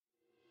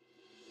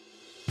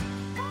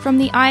From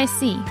the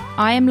ISC,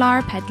 I am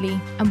Lara Pedley,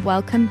 and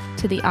welcome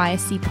to the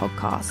ISC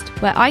podcast,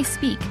 where I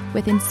speak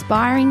with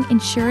inspiring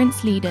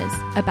insurance leaders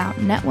about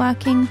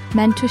networking,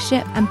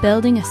 mentorship, and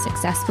building a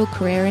successful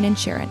career in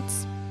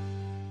insurance.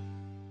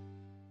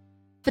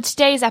 For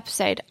today's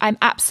episode, I'm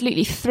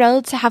absolutely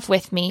thrilled to have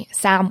with me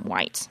Sam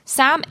White.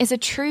 Sam is a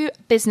true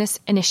business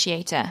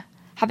initiator,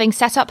 having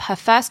set up her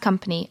first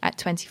company at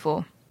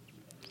 24.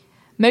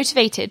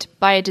 Motivated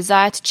by a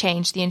desire to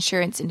change the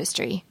insurance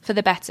industry for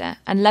the better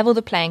and level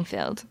the playing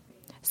field,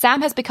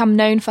 Sam has become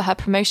known for her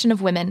promotion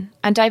of women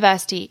and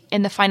diversity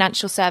in the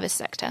financial service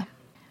sector.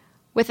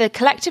 With a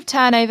collective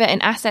turnover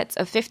in assets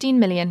of 15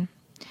 million,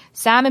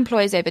 Sam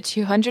employs over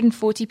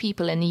 240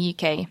 people in the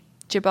UK,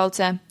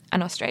 Gibraltar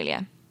and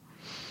Australia.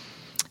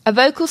 A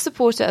vocal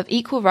supporter of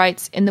equal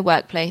rights in the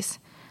workplace,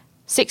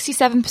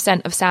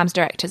 67% of Sam's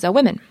directors are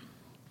women.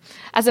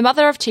 As a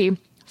mother of two,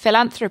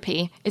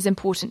 philanthropy is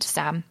important to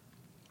Sam.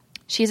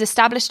 She has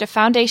established a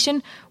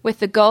foundation with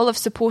the goal of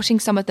supporting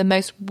some of the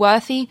most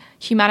worthy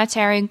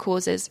humanitarian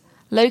causes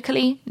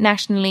locally,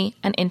 nationally,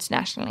 and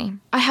internationally.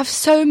 I have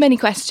so many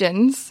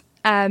questions,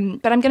 but I'm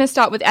going to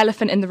start with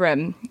elephant in the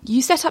room.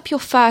 You set up your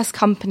first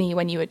company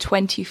when you were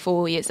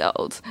 24 years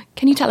old.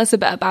 Can you tell us a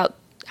bit about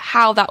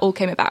how that all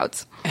came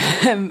about?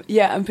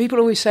 Yeah, and people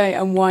always say,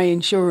 and why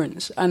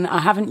insurance? And I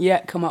haven't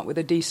yet come up with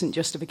a decent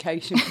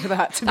justification for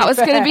that. That was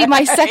going to be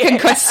my second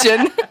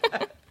question.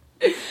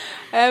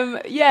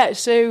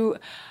 So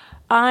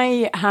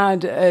I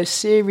had a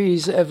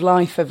series of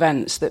life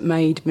events that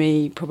made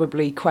me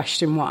probably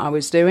question what I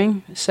was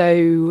doing.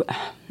 So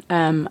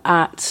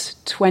at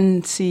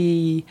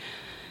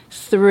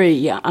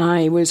 23,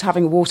 I was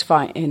having a water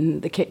fight in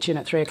the kitchen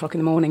at 3 o'clock in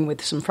the morning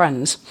with some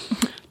friends.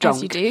 Drunk.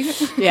 As you do.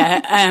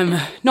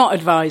 Yeah, not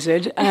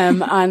advised.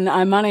 And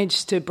I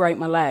managed to break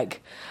my leg.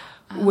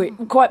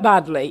 Quite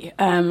badly.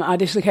 I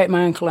dislocated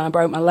my ankle and I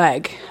broke my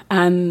leg.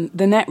 And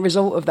the net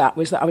result of that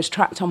was that I was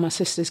trapped on my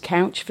sister's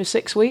couch for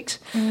 6 weeks.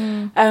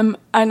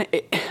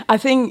 I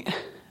think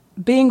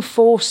being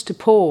forced to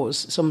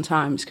pause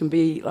sometimes can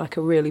be like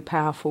a really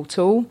powerful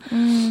tool.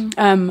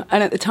 And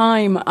at the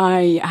time,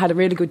 I had a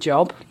really good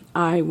job.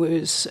 I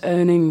was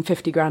earning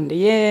 50 grand a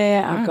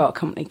year. I've got a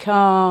company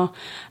car.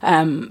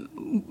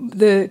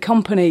 The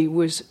company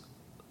was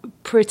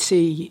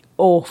pretty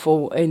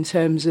awful in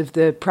terms of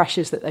the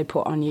pressures that they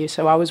put on you.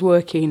 So I was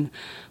working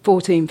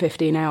 14,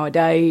 15-hour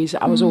days.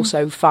 I was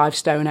also 5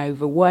 stone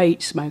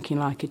overweight, smoking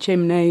like a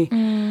chimney.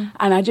 And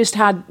I just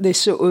had this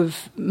sort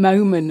of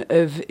moment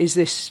of, is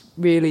this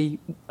really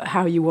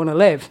how you want to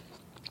live?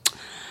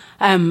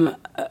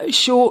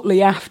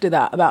 Shortly after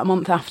that, about a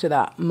month after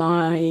that,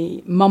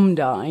 my mum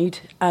died,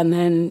 and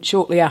then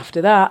shortly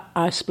after that,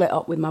 I split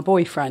up with my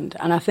boyfriend.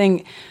 And I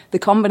think the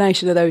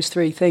combination of those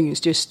three things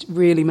just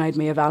really made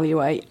me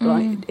evaluate.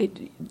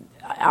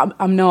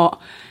 I'm not.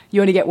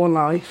 You only get one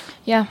life.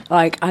 Yeah.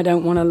 Like, I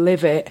don't want to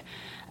live it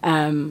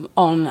on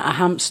a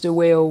hamster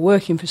wheel,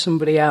 working for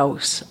somebody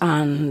else,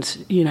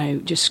 and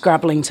just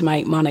scrabbling to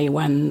make money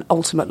when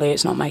ultimately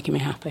it's not making me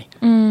happy.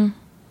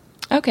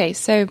 Okay,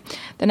 so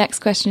the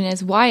next question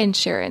is, why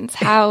insurance?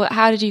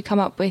 How did you come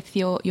up with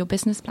your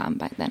business plan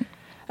back then?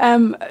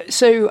 And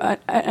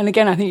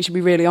again, I think you should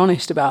be really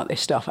honest about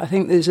this stuff. I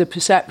think there's a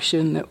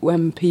perception that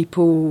when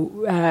people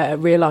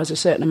realise a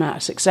certain amount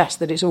of success,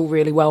 that it's all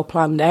really well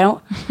planned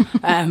out.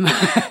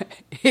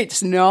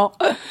 It's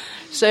not.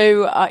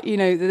 So,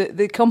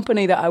 the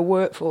company that I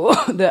worked for,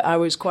 that I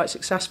was quite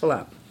successful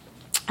at,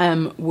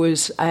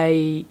 was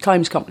a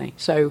claims company.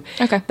 So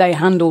They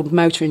handled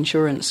motor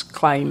insurance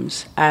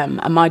claims, and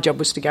my job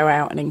was to go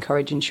out and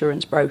encourage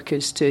insurance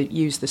brokers to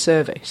use the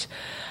service.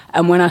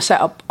 And when I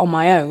set up on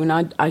my own,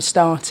 I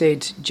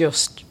started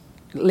just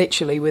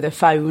literally with a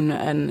phone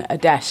and a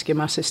desk in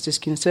my sister's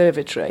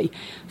conservatory,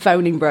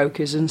 phoning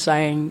brokers and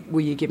saying,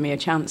 will you give me a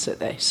chance at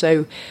this?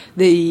 So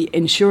the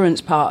insurance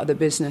part of the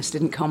business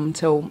didn't come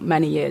until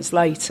many years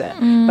later,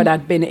 but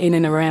I'd been in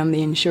and around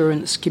the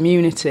insurance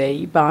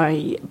community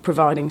by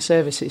providing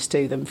services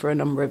to them for a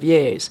number of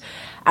years.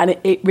 And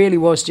it really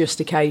was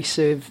just a case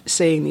of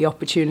seeing the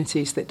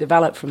opportunities that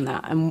develop from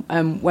that.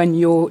 And when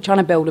you're trying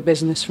to build a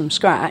business from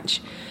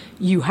scratch,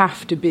 you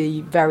have to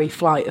be very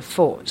flight of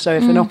foot. So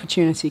if an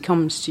opportunity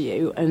comes to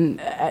you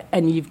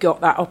and you've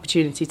got that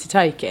opportunity to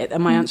take it,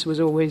 then my answer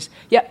was always,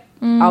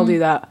 I'll do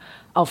that.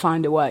 I'll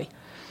find a way.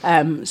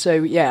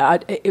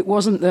 It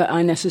wasn't that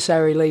I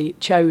necessarily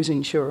chose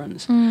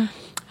insurance.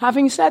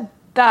 Having said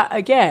that,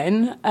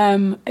 again,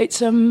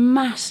 it's a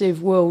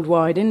massive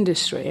worldwide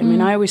industry. I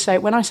mean, I always say,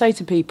 when I say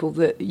to people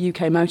that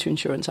UK motor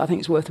insurance, I think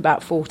it's worth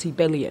about 40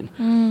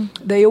 billion,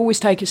 they always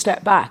take a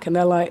step back and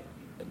they're like,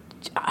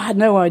 I had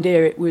no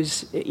idea it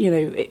was,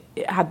 it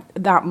had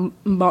that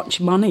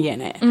much money in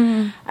it.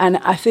 And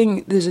I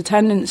think there's a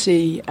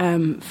tendency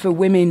for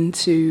women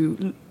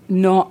to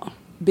not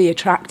be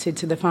attracted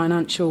to the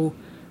financial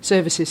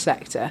services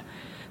sector.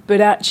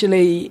 But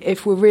actually,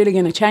 if we're really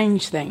going to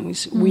change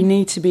things, we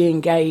need to be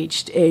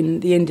engaged in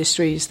the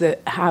industries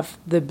that have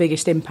the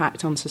biggest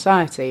impact on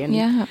society. And,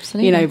 yeah,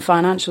 absolutely.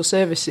 Financial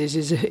services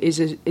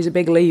is a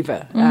big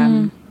lever.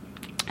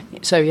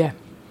 So, yeah.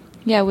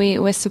 Yeah,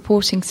 we're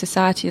supporting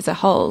society as a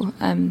whole.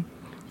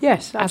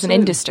 Yes, as an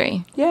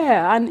industry.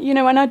 Yeah, and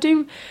and I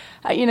do.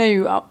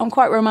 I'm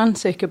quite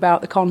romantic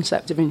about the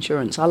concept of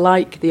insurance. I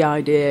like the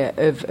idea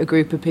of a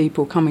group of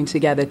people coming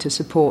together to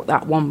support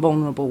that one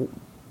vulnerable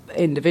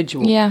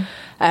individual. Yeah.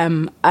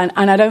 And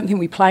I don't think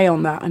we play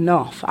on that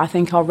enough. I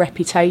think our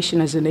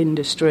reputation as an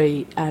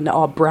industry and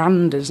our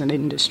brand as an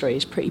industry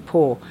is pretty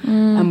poor,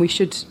 and we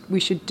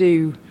should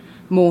do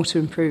more to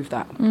improve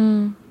that.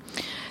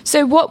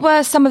 So what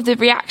were some of the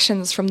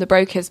reactions from the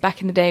brokers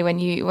back in the day when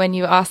you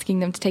were asking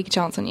them to take a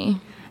chance on you?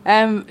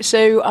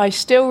 So I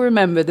still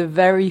remember the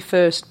very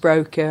first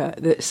broker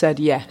that said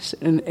yes,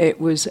 and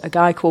it was a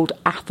guy called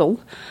Athol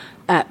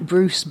at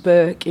Bruce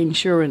Burke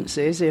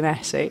Insurances in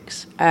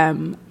Essex.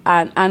 And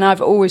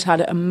I've always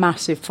had a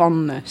massive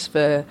fondness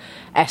for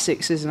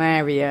Essex as an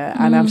area,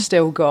 and I've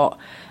still got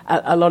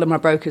a lot of my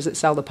brokers that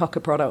sell the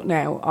Pukka product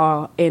now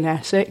are in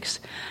Essex.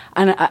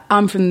 And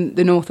I'm from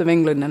the north of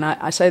England, and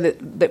I say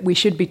that we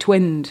should be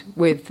twinned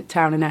with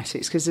Town in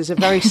Essex because there's a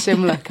very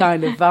similar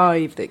kind of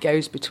vibe that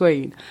goes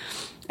between.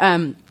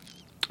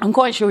 I'm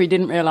quite sure he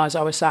didn't realise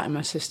I was sat in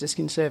my sister's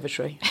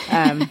conservatory,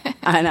 and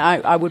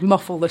I would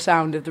muffle the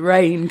sound of the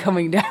rain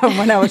coming down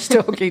when I was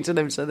talking to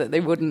them so that they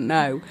wouldn't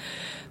know.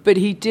 But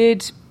he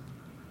did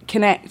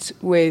connect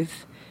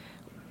with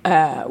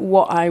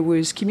what I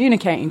was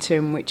communicating to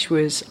him, which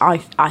was, I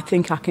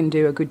think I can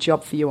do a good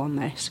job for you on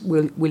this.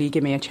 Will you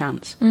give me a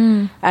chance?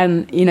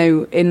 And,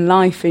 in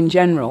life in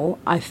general,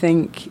 I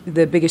think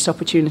the biggest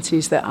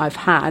opportunities that I've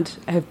had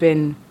have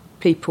been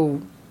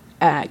people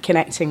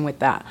connecting with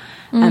that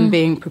and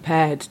being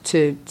prepared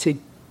to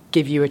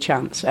give you a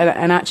chance.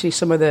 And actually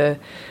some of the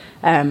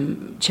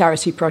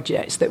charity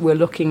projects that we're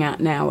looking at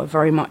now are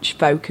very much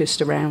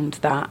focused around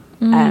that.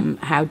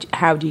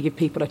 How do you give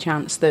people a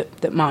chance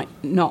that might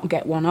not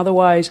get one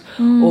otherwise,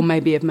 or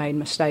maybe have made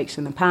mistakes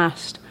in the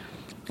past?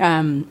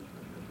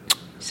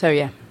 So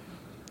yeah.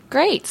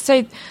 Great.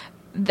 So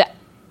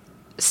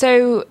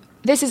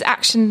this is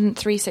Action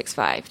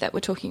 365 that we're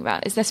talking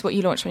about. Is this what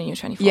you launched when you were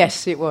 24?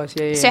 Yes, it was.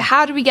 Yeah. So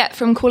how do we get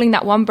from calling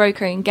that one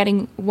broker and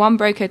getting one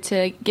broker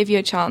to give you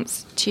a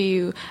chance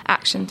to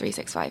Action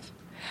 365?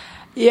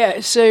 Yeah,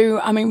 so,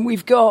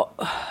 we've got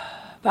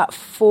about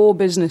 4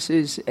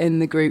 businesses in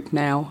the group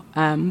now.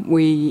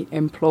 We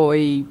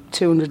employ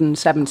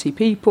 270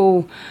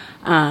 people,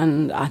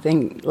 and I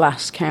think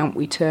last count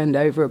we turned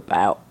over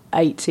about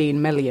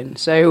 18 million.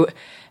 So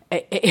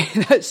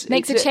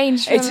makes a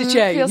change from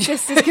your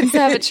sister's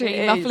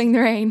conservatory, muffling the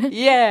rain.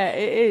 Yeah,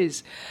 it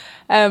is.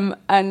 And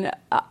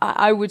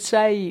I would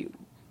say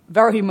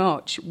very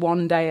much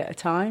one day at a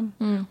time,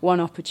 one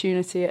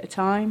opportunity at a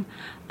time.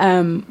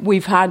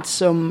 We've had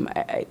some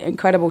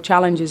incredible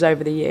challenges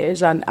over the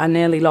years. I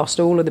nearly lost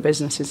all of the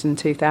businesses in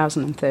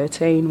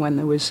 2013 when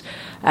there was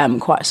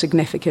quite a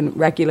significant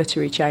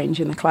regulatory change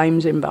in the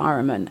claims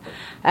environment.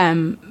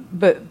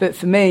 But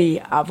for me,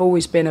 I've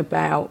always been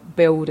about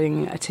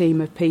building a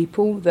team of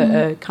people that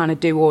are kind of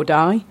do or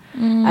die,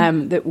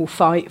 that will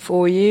fight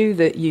for you,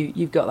 that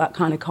you've got that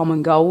kind of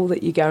common goal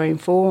that you're going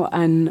for.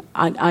 And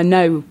I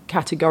know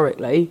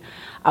categorically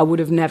I would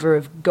have never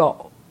have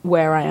got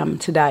where I am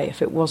today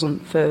if it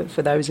wasn't for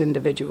those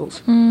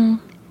individuals.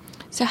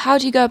 So how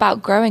do you go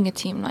about growing a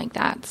team like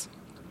that?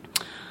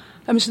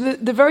 So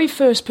the very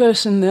first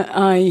person that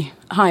I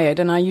hired,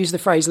 and I use the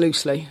phrase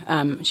loosely,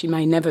 she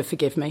may never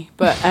forgive me,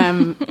 but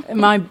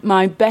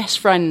my best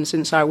friend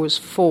since I was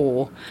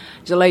 4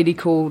 is a lady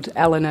called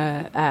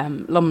Eleanor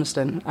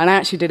Lumsden, and I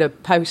actually did a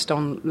post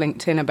on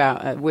LinkedIn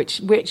about her,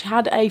 which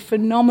had a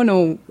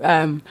phenomenal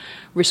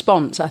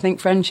response. I think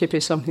friendship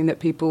is something that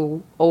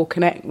people all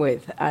connect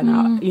with,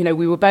 and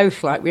we were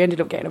both we ended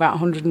up getting about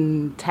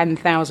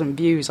 110,000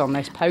 views on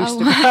this post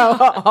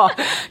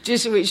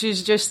which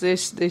was just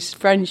this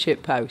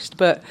friendship post.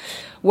 But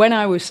when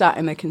I was sat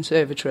in the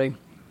conservatory,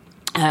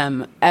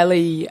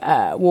 Ellie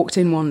walked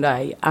in one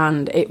day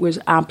and it was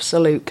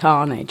absolute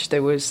carnage.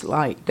 There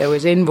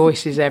was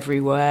invoices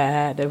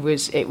everywhere.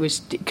 It was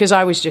because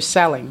I was just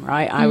selling,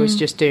 right? I was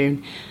just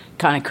doing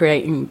kind of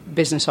creating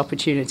business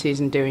opportunities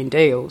and doing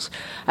deals.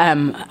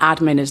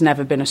 Admin has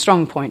never been a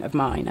strong point of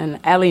mine. And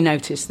Ellie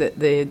noticed that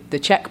the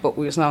checkbook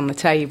was on the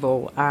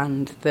table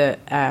and that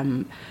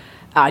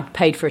I'd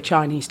paid for a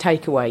Chinese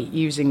takeaway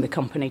using the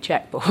company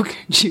checkbook.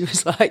 She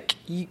was like,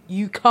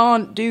 you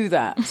can't do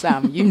that,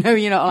 Sam.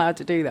 You're not allowed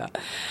to do that.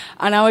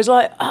 And I was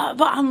like,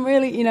 but I'm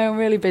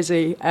really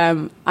busy.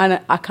 And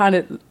I kind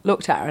of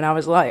looked at her and I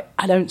was like,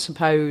 I don't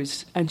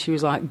suppose. And she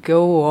was like,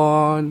 go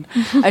on.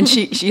 And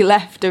she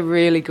left a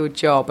really good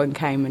job and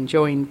came and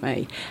joined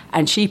me.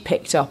 And she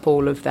picked up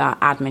all of that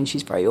admin.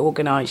 She's very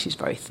organised. She's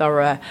very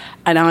thorough.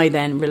 And I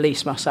then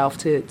released myself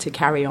to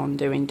carry on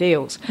doing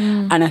deals.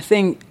 And I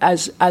think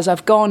as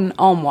I've gone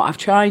on, what I've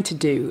tried to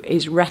do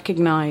is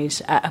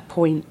recognise at a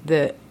point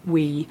that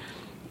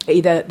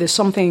either there's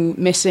something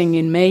missing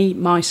in me,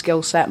 my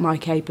skill set, my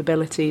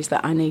capabilities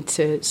that I need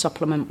to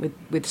supplement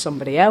with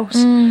somebody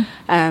else,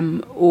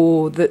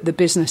 or that the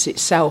business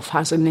itself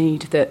has a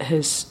need that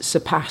has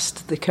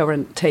surpassed the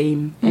current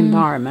team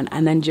environment,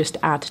 and then just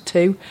add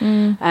to.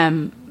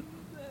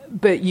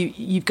 but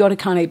you've got to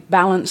kind of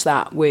balance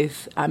that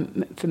with,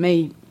 for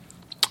me,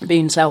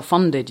 being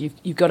self-funded,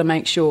 you've got to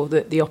make sure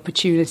that the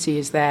opportunity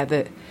is there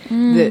that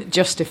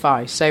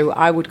justifies. So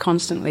I would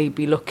constantly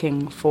be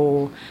looking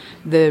for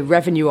the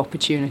revenue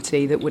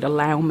opportunity that would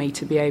allow me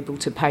to be able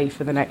to pay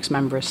for the next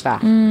member of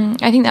staff.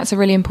 I think that's a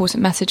really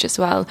important message as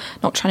well,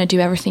 not trying to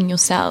do everything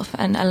yourself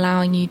and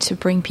allowing you to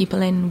bring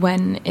people in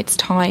when it's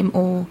time,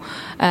 or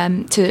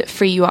to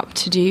free you up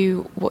to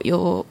do what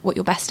you're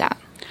best at.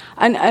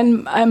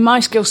 And my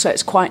skill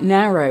set's quite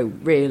narrow,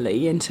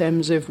 really, in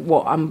terms of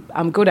what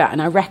I'm good at, and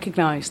I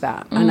recognise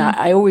that. And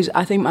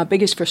I think my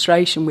biggest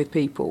frustration with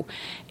people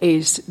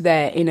is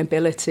their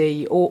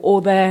inability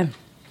or their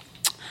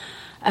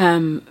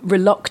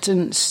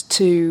reluctance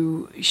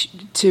to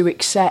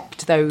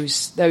accept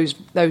those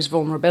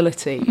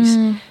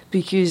vulnerabilities,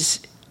 because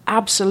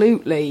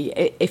absolutely,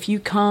 if you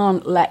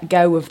can't let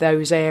go of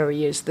those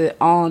areas that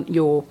aren't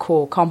your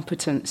core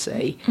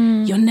competency,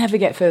 you'll never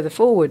get further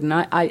forward. And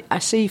I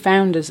see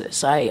founders that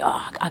say,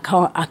 "Oh, I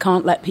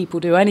can't let people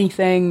do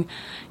anything.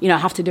 I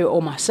have to do it all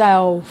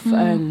myself,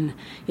 and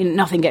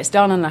nothing gets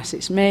done unless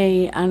it's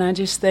me." And I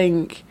just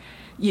think,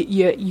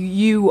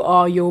 you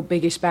are your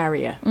biggest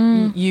barrier.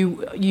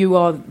 You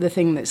are the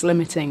thing that's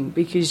limiting,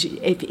 because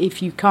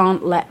if you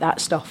can't let that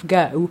stuff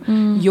go,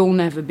 you'll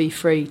never be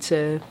free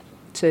to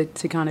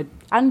kind of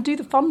and do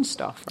the fun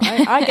stuff,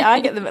 right? I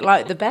get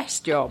the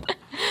best job.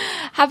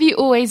 Have you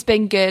always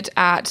been good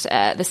at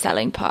the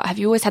selling part? Have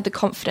you always had the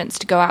confidence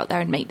to go out there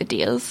and make the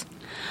deals?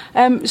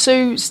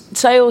 So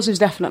sales is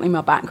definitely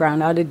my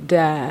background. I did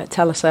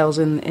telesales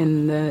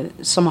in the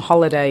summer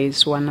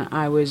holidays when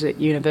I was at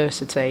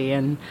university,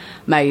 and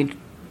made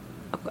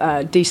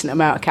a decent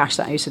amount of cash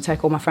that I used to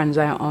take all my friends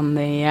out on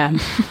the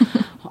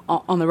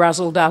on the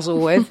razzle dazzle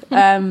with.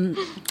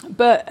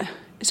 But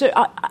so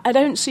I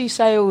don't see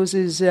sales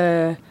as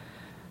a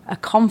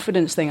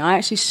confidence thing. I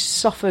actually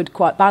suffered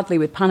quite badly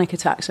with panic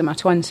attacks in my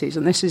 20s,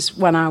 and this is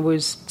when I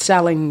was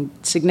selling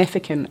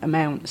significant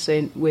amounts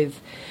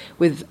with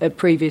a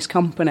previous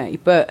company.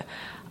 But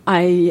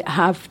I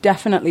have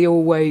definitely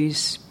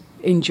always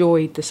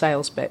enjoyed the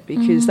sales bit,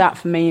 because that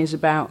for me is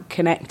about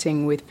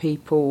connecting with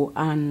people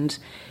and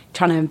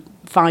trying to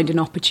find an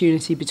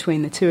opportunity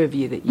between the two of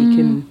you that you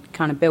can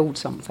kind of build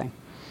something.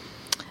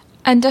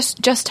 And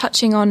just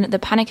touching on the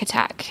panic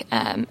attack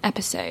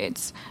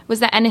episodes, was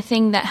there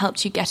anything that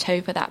helped you get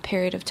over that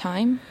period of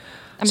time?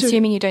 I'm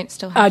assuming you don't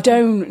still have I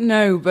don't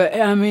know, but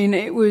I mean,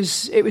 it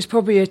was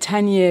probably a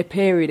 10-year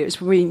period. It was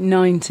probably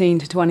 19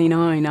 to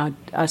 29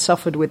 I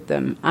suffered with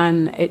them,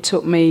 and it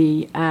took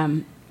me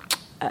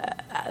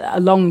a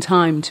long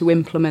time to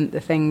implement the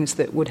things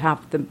that would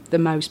have the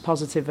most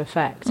positive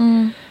effect.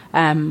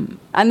 And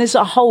there's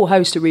a whole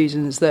host of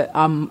reasons that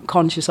I'm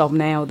conscious of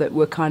now that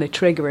were kind of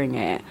triggering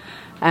it.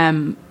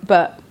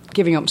 But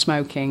giving up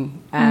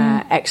smoking,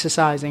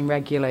 exercising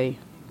regularly,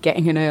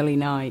 getting an early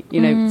night,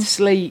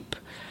 sleep.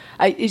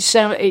 It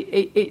sounds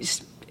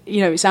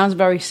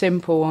very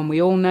simple, and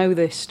we all know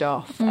this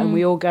stuff, and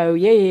we all go,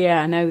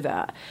 yeah, I know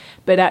that.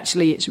 But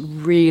actually, it's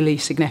really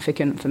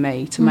significant for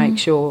me to make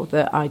sure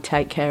that I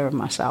take care of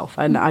myself,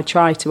 and I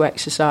try to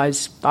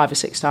exercise 5 or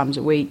 6 times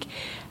a week,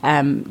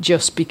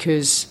 just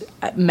because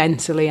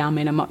mentally I'm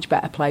in a much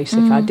better place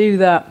if I do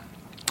that.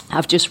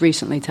 I've just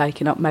recently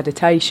taken up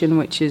meditation,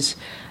 which has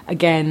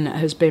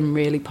been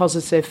really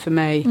positive for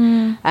me.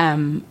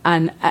 And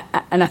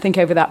I think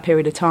over that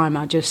period of time,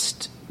 I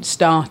just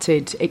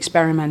started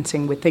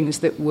experimenting with things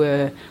that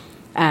were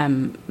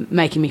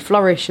making me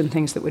flourish and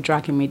things that were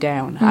dragging me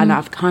down. And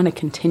I've kind of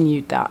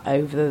continued that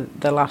over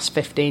the last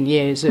 15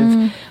 years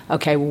of,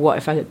 okay, well, what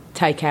if I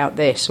take out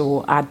this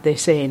or add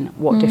this in?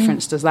 What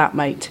difference does that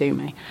make to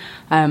me?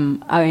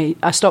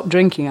 I stopped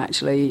drinking,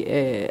 actually,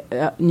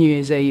 at New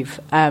Year's Eve,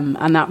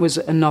 and that was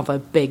another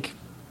big,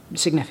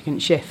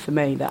 significant shift for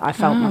me that I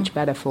felt much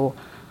better for.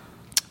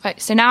 Right,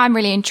 so now I'm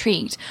really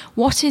intrigued.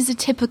 What is a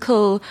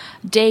typical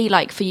day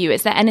like for you?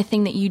 Is there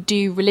anything that you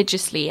do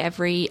religiously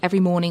every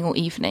morning or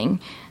evening?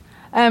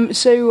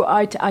 So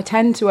I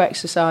tend to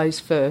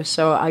exercise first.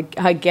 So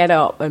I get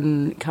up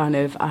and kind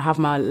of I have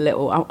my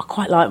little. I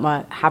quite like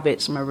my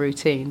habits and my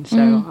routine.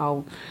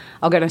 So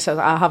I'll go downstairs.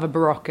 I'll have a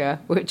Barocca,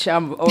 which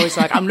I'm always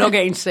like, I'm not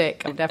getting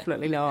sick. I'm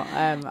definitely not.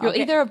 You're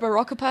either a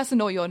Barocca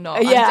person or you're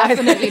not. Yeah, I'm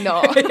definitely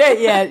not.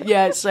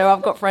 yeah. So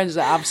I've got friends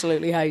that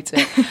absolutely hate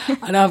it.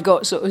 And I've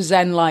got sort of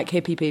Zen-like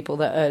hippie people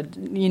that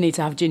you need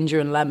to have ginger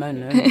and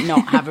lemon and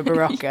not have a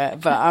Barocca.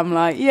 But I'm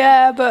like,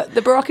 yeah, but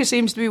the Barocca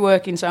seems to be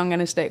working, so I'm going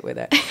to stick with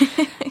it.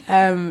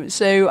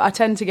 So I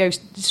tend to go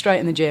straight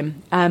in the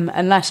gym,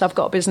 unless I've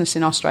got a business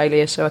in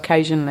Australia. So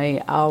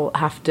occasionally I'll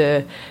have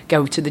to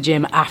go to the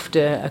gym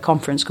after a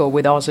conference call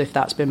with Oz if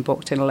that's been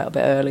booked in a little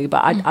bit early.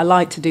 But I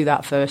like to do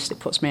that first. It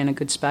puts me in a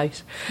good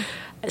space.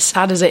 As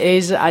sad as it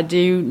is, I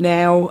do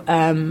now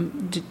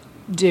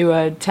do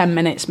a 10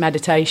 minutes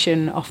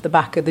meditation off the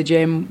back of the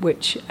gym,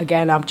 which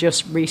again I've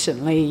just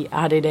recently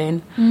added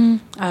in.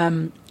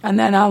 And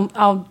then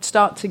I'll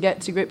start to get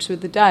to grips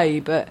with the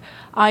day. But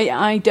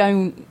I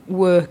don't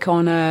work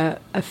on a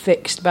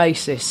fixed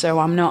basis, so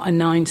I'm not a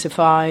 9 to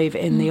 5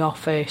 in the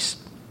office,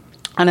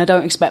 and I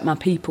don't expect my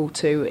people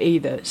to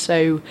either.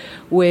 So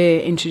we're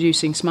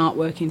introducing smart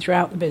working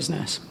throughout the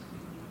business,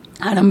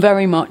 and I'm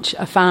very much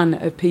a fan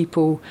of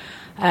people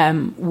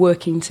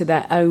working to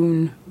their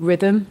own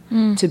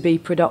rhythm to be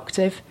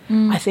productive.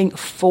 I think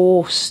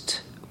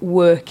forced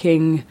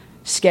working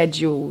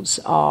schedules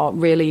are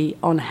really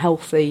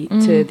unhealthy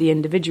to the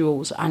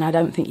individuals, and I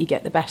don't think you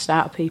get the best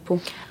out of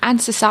people. And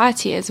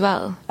society as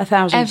well.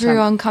 1,000%.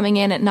 Everyone coming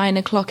in at 9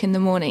 o'clock in the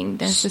morning.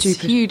 There's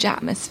this huge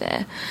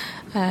atmosphere.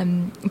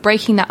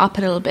 Breaking that up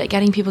a little bit,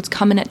 getting people to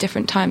come in at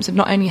different times would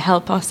not only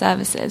help our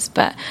services,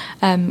 but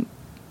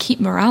keep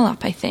morale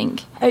up, I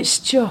think. It's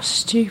just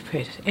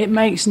stupid. It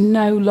makes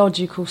no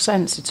logical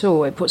sense at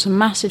all. It puts a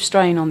massive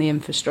strain on the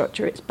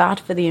infrastructure. It's bad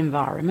for the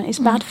environment. It's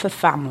bad for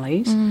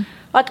families.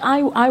 Like,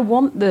 I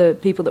want the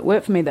people that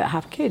work for me that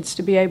have kids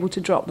to be able to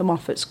drop them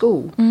off at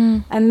school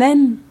and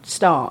then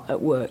start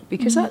at work,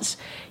 because that's,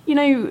 you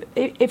know,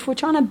 if we're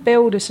trying to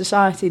build a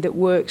society that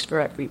works for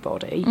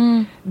everybody,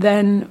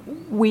 then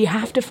we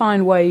have to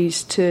find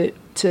ways to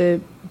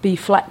be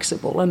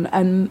flexible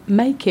and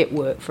make it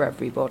work for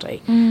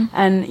everybody.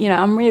 And, you know,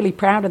 I'm really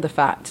proud of the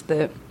fact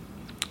that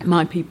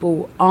my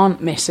people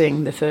aren't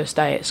missing the first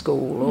day at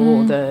school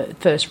or the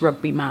first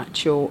rugby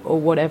match or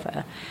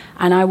whatever.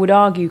 And I would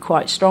argue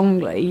quite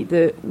strongly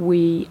that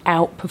we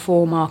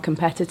outperform our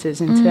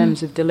competitors in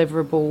terms of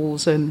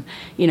deliverables. And,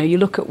 you know, you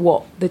look at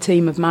what the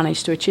team have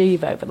managed to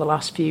achieve over the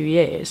last few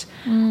years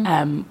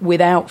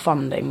without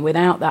funding,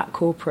 without that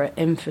corporate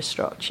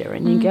infrastructure.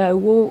 And you go,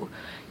 well,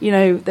 you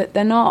know, that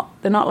they're not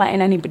letting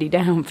anybody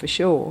down for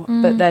sure,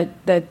 but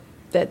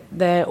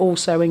they're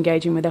also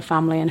engaging with their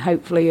family and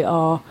hopefully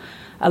are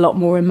a lot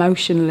more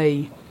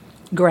emotionally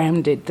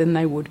grounded than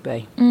they would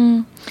be.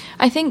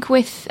 I think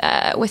with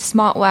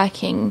smart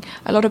working,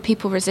 a lot of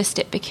people resist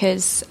it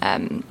because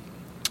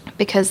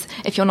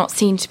if you're not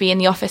seen to be in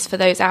the office for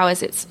those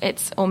hours,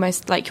 it's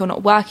almost like you're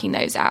not working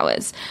those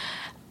hours.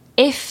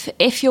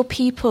 If your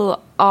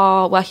people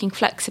are working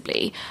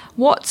flexibly,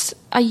 what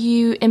are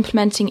you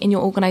implementing in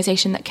your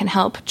organisation that can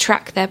help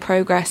track their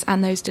progress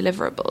and those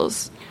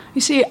deliverables?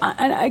 You see,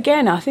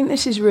 again, I think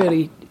this is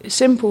really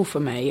simple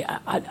for me.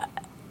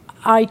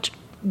 I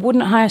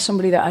wouldn't hire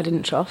somebody that I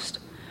didn't trust,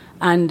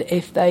 and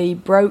if they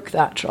broke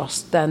that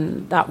trust,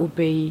 then that would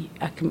be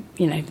a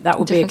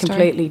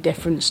completely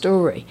different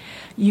story.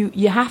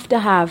 You have to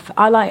have.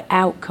 I like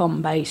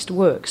outcome-based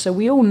work, so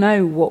we all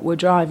know what we're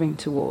driving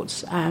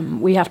towards.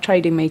 We have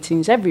trading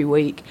meetings every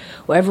week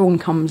where everyone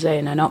comes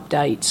in and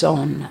updates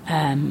on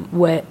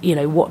where, you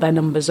know, what their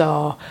numbers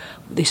are.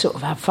 They sort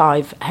of have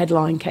 5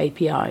 headline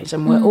KPIs,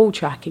 and we're all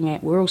tracking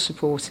it. We're all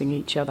supporting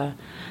each other.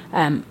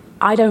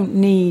 I don't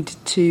need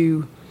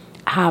to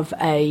have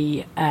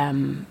a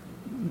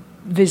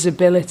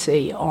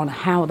visibility on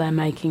how they're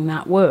making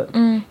that work.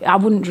 I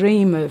wouldn't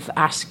dream of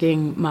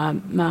asking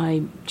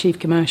my chief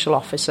commercial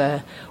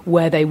officer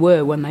where they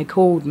were when they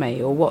called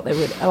me or what they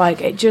would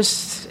like. It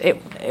just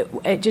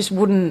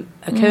wouldn't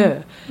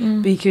occur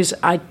because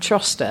I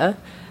trust her.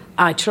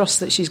 I trust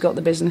that she's got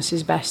the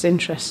business's best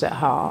interests at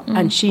heart,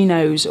 and she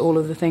knows all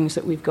of the things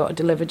that we've got to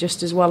deliver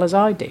just as well as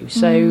I do.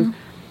 So,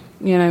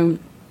 you know,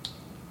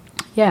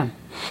 yeah.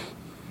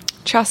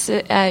 Trust,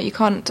 you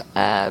can't...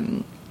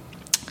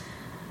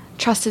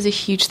 Trust is a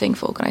huge thing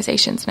for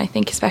organisations, and I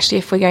think especially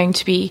if we're going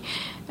to be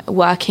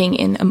working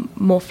in a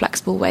more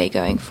flexible way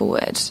going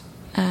forward.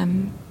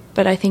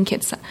 But I think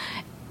it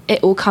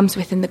all comes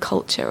within the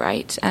culture,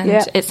 right? And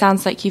it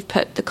sounds like you've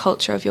put the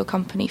culture of your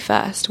company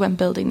first when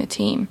building the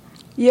team.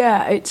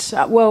 Yeah, it's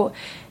well,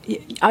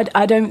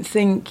 I don't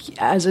think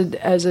as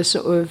a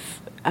sort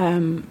of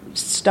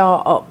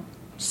start-up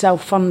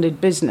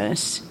self-funded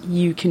business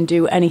you can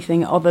do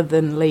anything other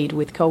than lead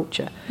with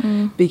culture,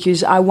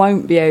 because I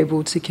won't be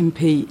able to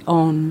compete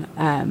on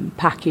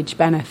package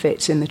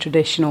benefits in the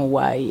traditional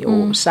way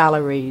or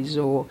salaries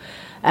or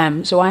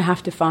so I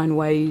have to find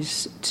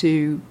ways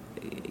to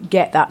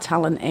get that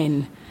talent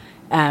in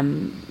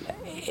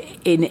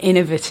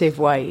innovative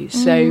ways.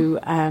 So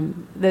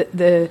I'm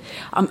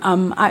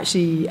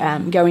actually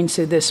going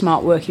to the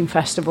Smart Working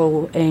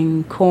Festival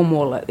in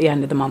Cornwall at the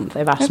end of the month.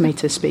 They've asked me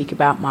to speak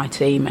about my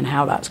team and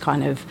how that's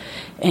kind of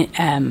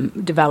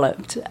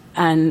developed,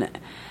 and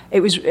it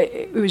was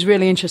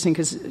really interesting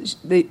because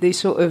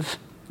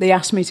they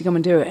asked me to come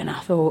and do it, and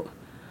I thought,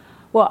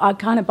 well, I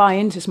kind of buy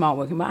into smart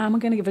working, but am I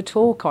going to give a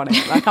talk on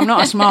it? Like, I'm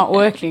not a smart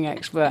working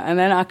expert. And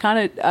then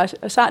I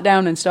sat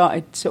down and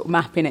started sort of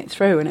mapping it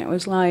through, and it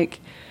was like,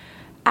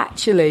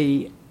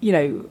 actually, you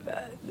know,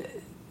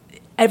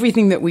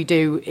 everything that we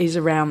do is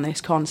around this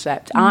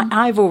concept.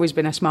 I've always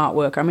been a smart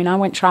worker. I mean, I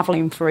went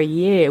travelling for a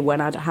year when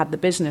I'd had the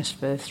business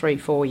for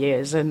 3-4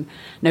 years, and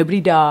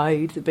nobody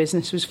died. The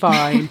business was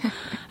fine.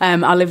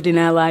 I lived in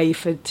LA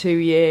for 2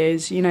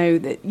 years. You know,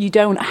 that you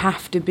don't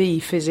have to be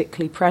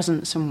physically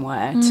present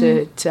somewhere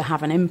to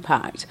have an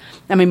impact.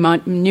 I mean, my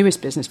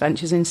newest business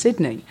venture's in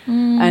Sydney,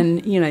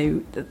 and, you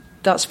know,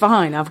 that's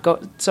fine. I've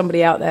got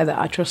somebody out there that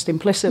I trust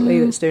implicitly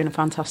that's doing a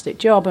fantastic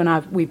job,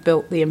 and we've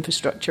built the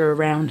infrastructure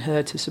around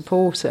her to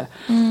support her.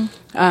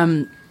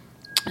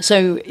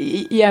 So,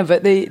 yeah,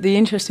 but the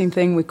interesting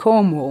thing with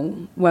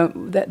Cornwall, well,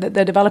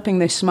 they're developing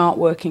this smart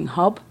working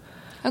hub,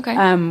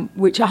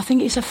 which I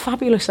think is a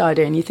fabulous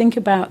idea. And you think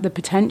about the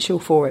potential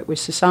for it with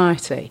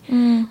society,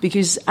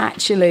 because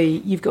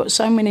actually you've got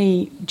so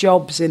many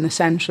jobs in the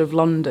centre of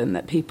London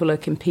that people are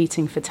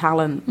competing for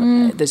talent.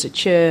 There's a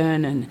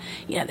churn, and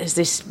there's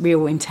this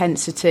real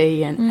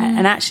intensity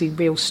and actually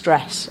real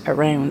stress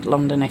around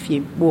London. If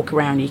you walk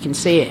around, you can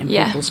see it in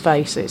people's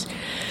faces.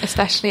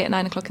 Especially at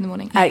 9 o'clock in the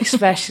morning.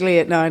 Especially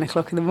at 9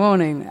 o'clock in the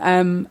morning.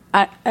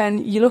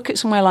 And you look at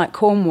somewhere like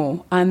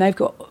Cornwall, and they've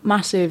got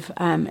massive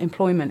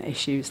employment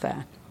issues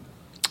there.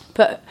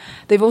 But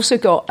they've also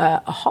got a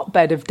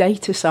hotbed of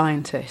data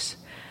scientists,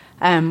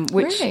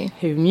 which really?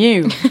 Who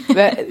knew?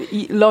 But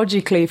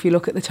logically, if you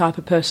look at the type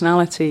of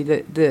personality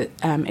that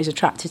is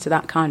attracted to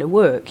that kind of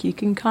work, you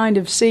can kind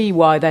of see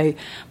why they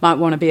might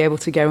want to be able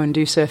to go and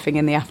do surfing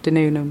in the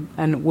afternoon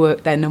and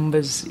work their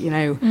numbers,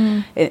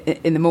 in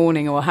the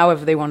morning, or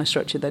however they want to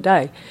structure their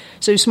day.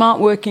 So smart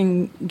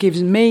working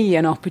gives me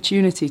an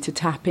opportunity to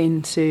tap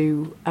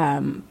into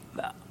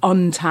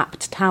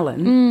untapped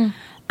talent.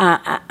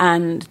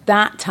 And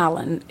that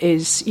talent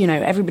is,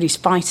 everybody's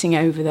fighting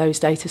over those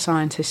data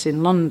scientists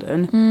in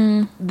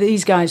London.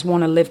 These guys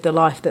want to live the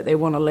life that they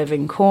want to live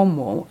in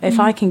Cornwall. If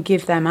I can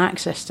give them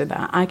access to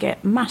that, I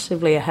get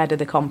massively ahead of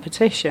the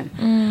competition.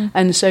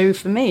 And so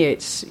for me,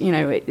 it's,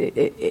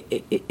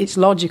 it's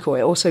logical.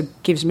 It also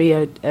gives me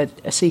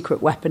a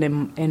secret weapon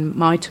in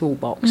my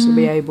toolbox to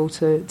be able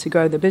to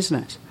grow the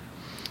business.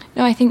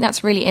 No, I think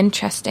that's really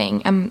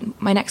interesting.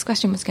 My next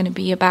question was going to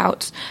be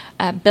about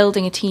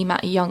building a team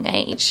at a young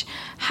age.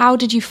 How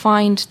did you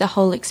find the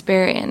whole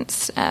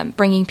experience,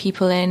 bringing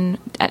people in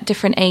at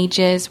different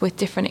ages with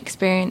different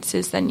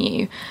experiences than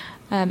you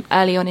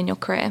early on in your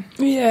career?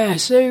 Yeah,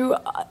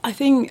 so I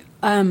think,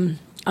 and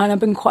I've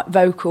been quite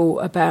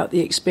vocal about the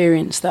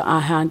experience that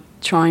I had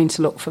trying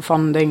to look for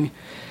funding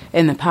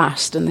in the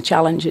past and the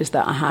challenges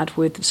that I had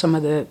with some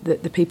of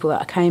the people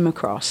that I came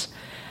across.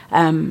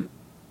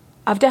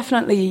 I've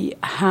definitely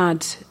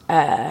had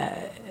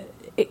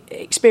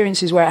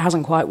experiences where it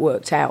hasn't quite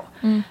worked out.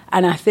 And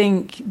I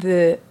think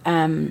that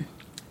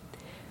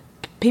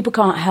people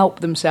can't help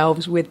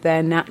themselves with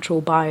their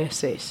natural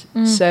biases.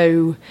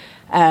 So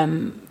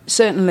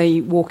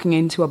certainly walking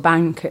into a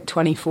bank at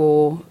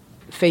 24,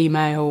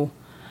 female,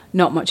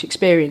 not much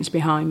experience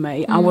behind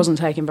me, I wasn't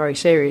taken very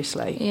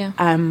seriously. Yeah.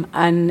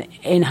 And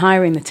in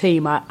hiring the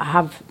team, I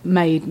have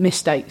made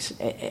mistakes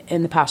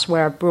in the past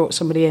where I've brought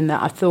somebody in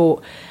that I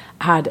thought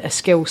had a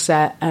skill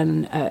set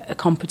and a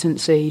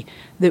competency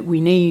that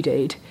we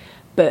needed,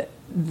 but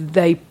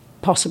they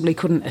possibly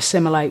couldn't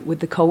assimilate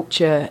with the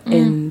culture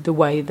in the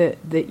way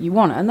that you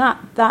want. And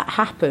that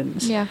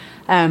happens. Yeah.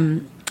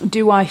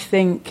 Do I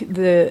think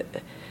that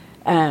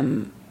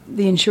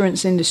the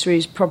insurance industry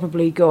has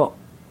probably got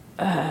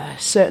a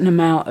certain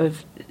amount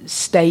of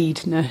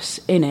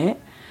staidness in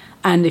it?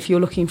 And if you're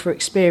looking for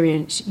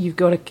experience, you've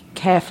got to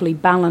carefully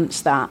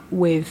balance that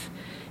with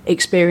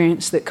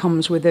experience that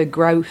comes with a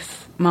growth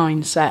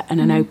mindset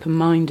and an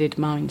open-minded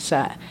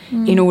mindset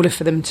in order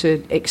for them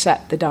to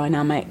accept the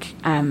dynamic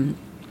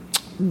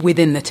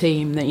within the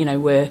team that,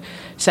 we're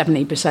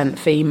 70%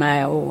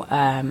 female.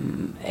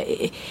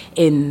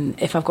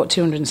 If I've got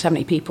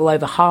 270 people,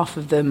 over half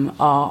of them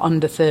are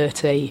under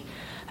 30.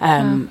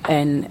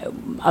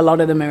 And a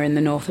lot of them are in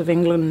the north of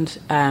England,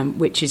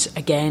 which is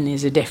a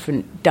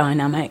different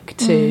dynamic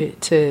to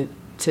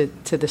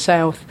the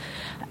south.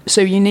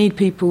 So you need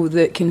people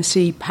that can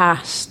see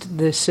past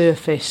the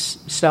surface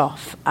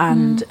stuff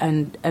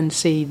and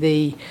see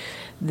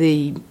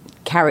the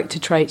character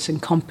traits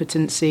and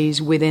competencies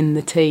within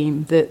the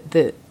team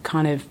that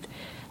kind of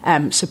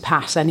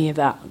surpass any of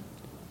that.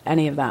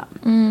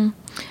 And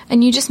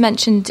you just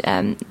mentioned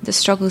the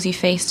struggles you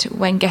faced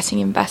when getting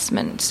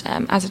investment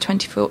as a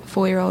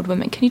 24-year-old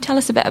woman. Can you tell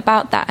us a bit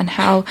about that and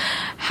how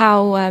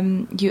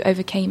you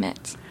overcame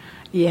it?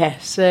 Yeah,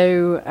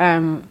 so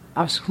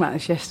I was talking about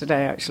this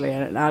yesterday, actually,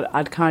 and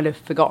I'd kind of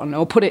forgotten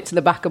or put it to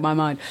the back of my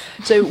mind.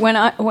 So when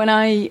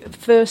I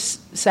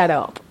first set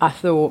up, I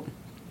thought,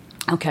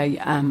 okay,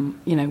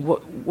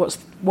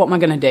 what am I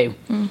going to do?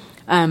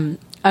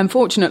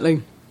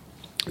 Unfortunately,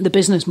 the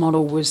business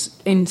model was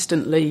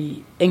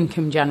instantly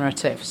income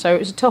generative, so it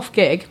was a tough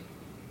gig.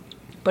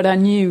 But I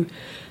knew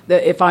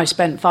that if I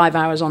spent 5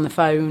 hours on the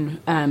phone,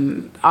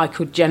 I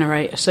could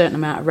generate a certain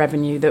amount of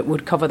revenue that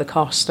would cover the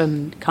cost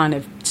and kind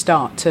of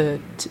start to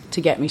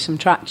get me some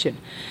traction.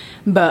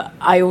 But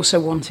I also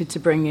wanted to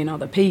bring in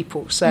other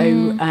people.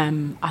 So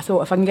I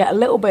thought if I can get a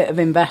little bit of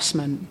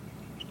investment,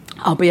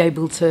 I'll be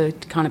able to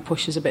kind of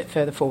push us a bit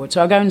further forward.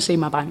 So I'll go and see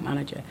my bank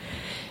manager,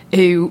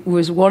 who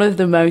was one of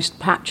the most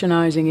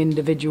patronising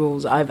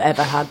individuals I've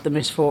ever had the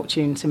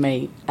misfortune to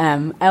meet.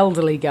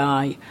 Elderly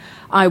guy.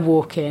 I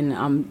walk in,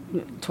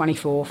 I'm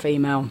 24,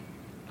 female,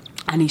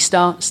 and he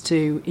starts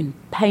to, in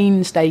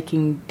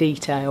painstaking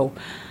detail,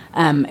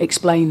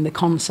 explain the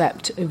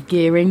concept of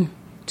gearing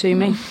to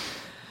me.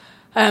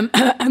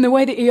 And the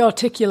way that he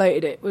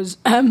articulated it was,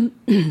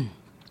 the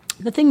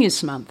thing is,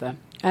 Samantha,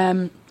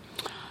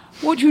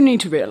 what you need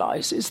to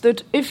realise is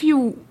that if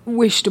you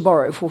wish to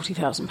borrow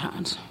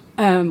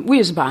 £40,000, we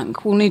as a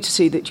bank will need to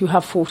see that you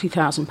have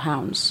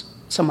 £40,000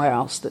 somewhere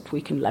else that we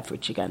can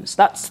leverage against.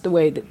 That's the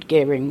way that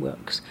gearing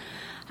works.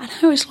 And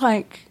I was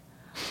like,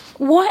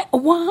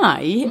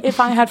 why, if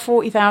I had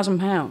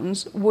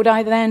 £40,000, would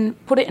I then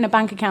put it in a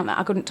bank account that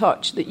I couldn't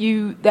touch, that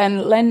you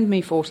then lend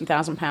me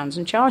 £40,000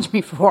 and charge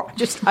me for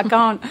it? I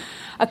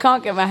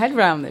can't get my head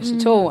around this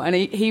at all. And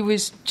he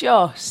was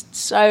just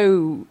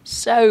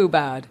so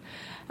bad.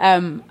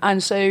 And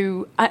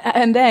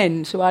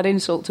then, to add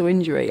insult to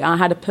injury, I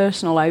had a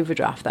personal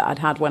overdraft that I'd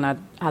had when I'd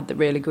had the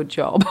really good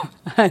job.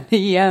 And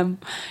he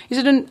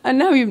said, I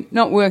know you're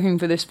not working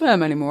for this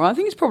firm anymore. I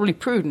think it's probably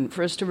prudent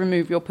for us to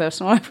remove your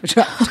personal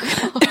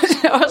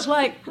overdraft. So I was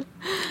like,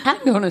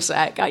 hang on a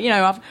sec.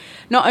 I've,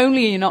 not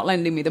only are you not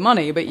lending me the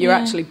money, but you're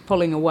actually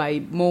pulling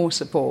away more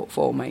support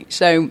for me.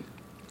 So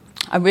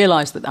I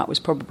realised that was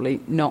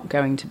probably not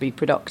going to be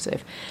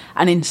productive,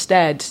 and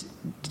instead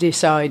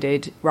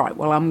decided, right,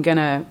 well, I'm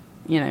gonna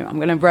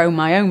row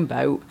my own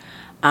boat,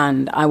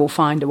 and I will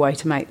find a way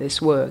to make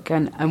this work.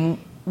 And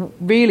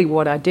really,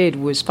 what I did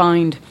was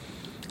find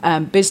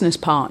business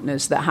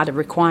partners that had a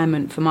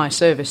requirement for my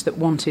service that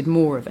wanted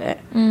more of it,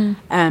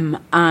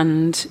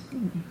 and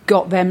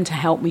got them to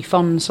help me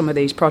fund some of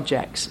these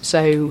projects.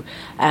 So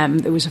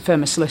there was a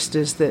firm of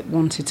solicitors that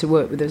wanted to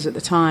work with us at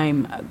the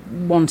time,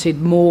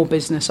 wanted more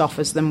business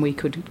offers than we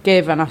could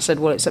give, and I said,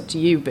 well, it's up to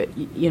you, but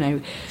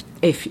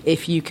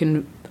if you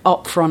can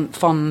upfront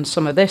fund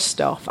some of this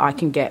stuff, I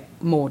can get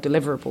more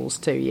deliverables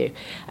to you.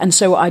 And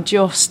so I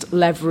just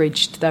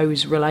leveraged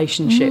those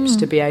relationships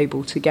to be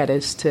able to get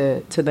us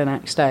to the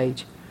next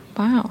stage.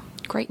 Wow,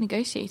 great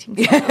negotiating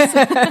skills.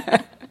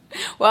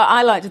 Well,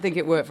 I like to think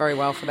it worked very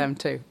well for them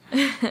too.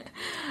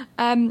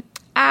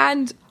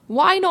 And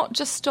why not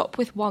just stop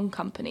with one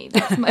company?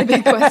 That's my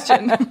big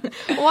question.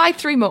 Why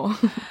 3 more?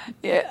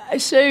 Yeah.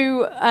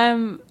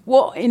 So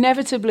what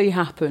inevitably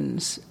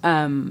happens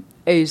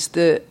is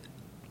that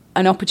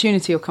an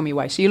opportunity will come your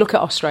way. So you look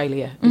at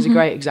Australia as a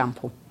great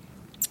example,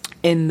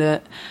 in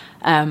that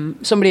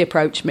somebody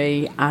approached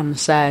me and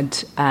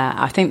said,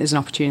 I think there's an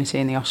opportunity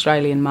in the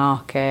Australian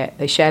market.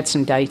 They shared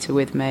some data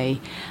with me,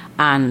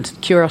 and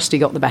curiosity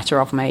got the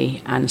better of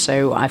me. And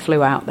so I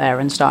flew out there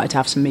and started to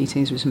have some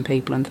meetings with some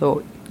people and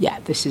thought, yeah,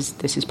 this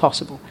is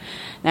possible.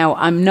 Now,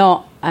 I'm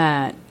not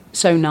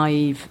so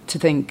naive to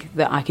think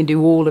that I can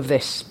do all of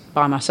this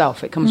by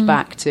myself. It comes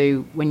back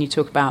to, when you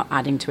talk about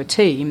adding to a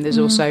team, there's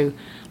also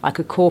like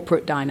a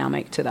corporate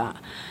dynamic to that.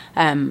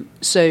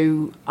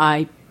 So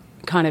I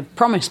kind of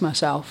promised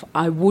myself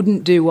I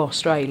wouldn't do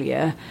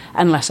Australia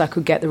unless I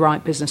could get the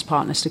right business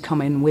partners to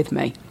come in with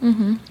me.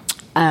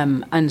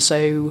 And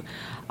so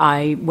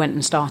I went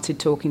and started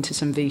talking to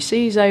some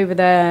VCs over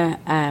there.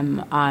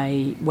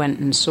 I went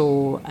and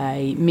saw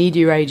a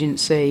media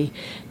agency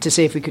to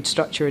see if we could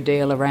structure a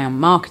deal around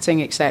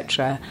marketing,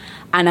 etc.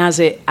 And as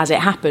it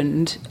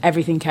happened,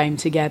 everything came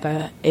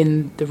together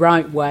in the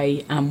right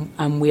way,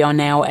 and we are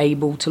now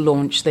able to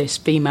launch this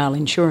female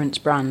insurance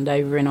brand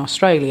over in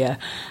Australia.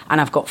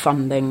 And I've got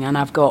funding, and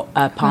I've got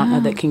a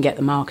partner that can get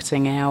the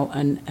marketing out,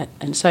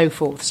 and so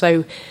forth.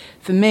 So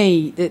for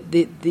me,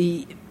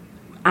 the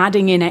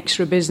adding in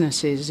extra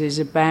businesses is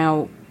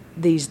about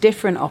these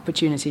different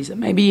opportunities that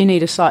maybe you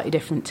need a slightly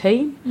different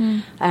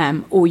team,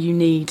 or you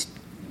need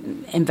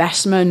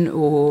investment,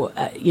 or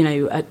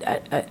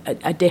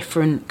a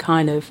different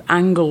kind of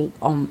angle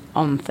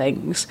on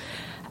things.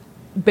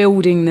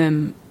 Building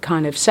them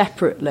kind of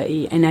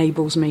separately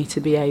enables me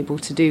to be able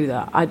to do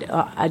that.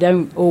 I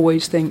don't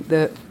always think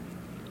that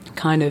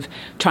kind of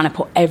trying to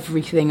put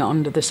everything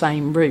under the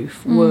same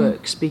roof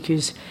works,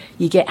 because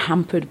you get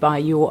hampered by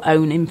your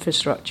own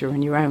infrastructure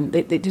and your own.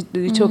 They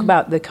talk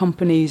about the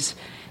company's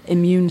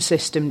immune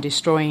system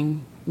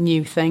destroying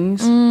new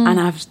things, and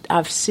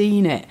I've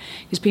seen it,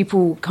 because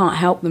people can't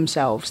help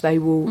themselves. They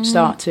will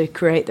start to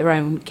create their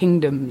own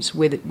kingdoms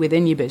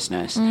within your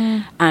business,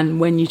 and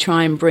when you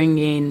try and bring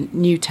in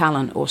new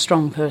talent or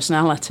strong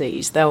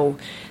personalities, they'll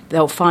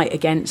fight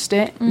against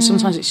it, and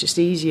sometimes it's just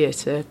easier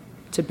to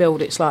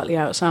build it slightly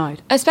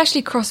outside.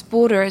 Especially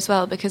cross-border as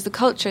well, because the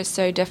culture is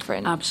so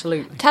different.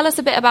 Absolutely. Tell us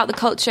a bit about the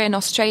culture in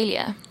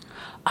Australia.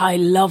 I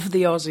love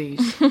the Aussies.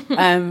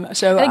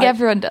 So I think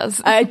everyone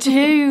does. I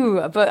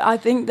do, but I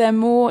think they're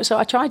more... So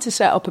I tried to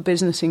set up a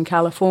business in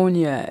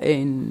California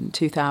in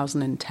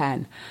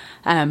 2010,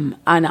 and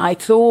I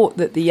thought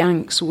that the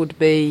Yanks would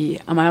be...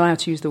 Am I allowed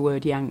to use the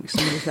word Yanks?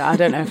 I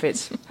don't know if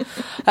it's...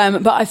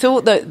 but I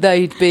thought that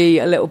they'd be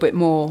a little bit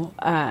more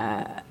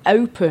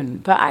open,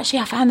 but actually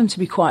I found them to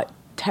be quite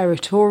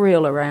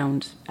territorial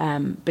around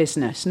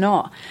business.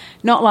 Not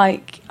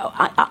like...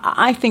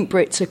 I think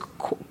Brits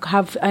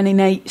have an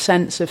innate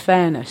sense of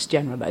fairness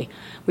generally,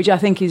 which I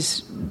think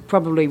is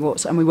probably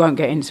what's... And we won't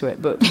get into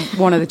it, but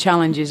one of the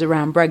challenges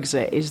around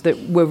Brexit is that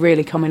we're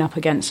really coming up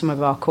against some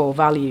of our core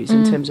values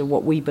in terms of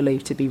what we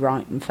believe to be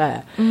right and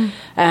fair.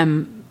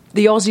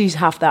 The Aussies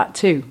have that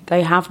too.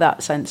 They have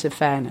that sense of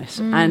fairness.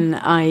 And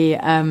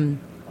I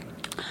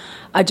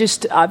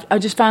just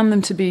found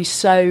them to be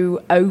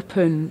so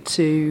open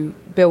to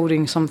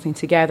building something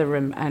together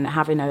and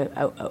having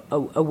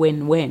a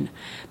win-win.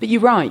 But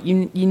you're right,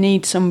 you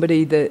need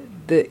somebody that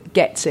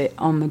gets it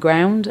on the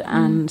ground,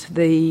 and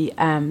the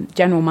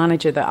general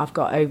manager that I've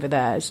got over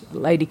there is a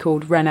lady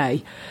called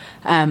Renee.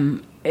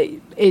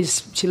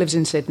 She lives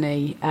in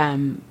Sydney,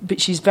 but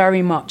she's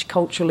very much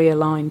culturally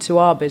aligned to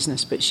our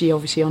business, but she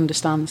obviously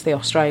understands the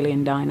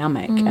Australian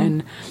dynamic,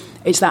 and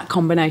it's that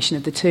combination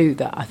of the two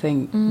that I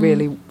think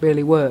really,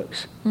 really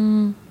works.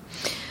 And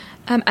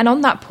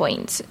on that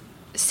point,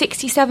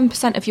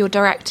 67% of your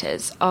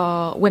directors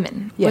are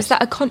women. Yes. Was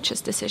that a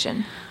conscious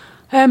decision?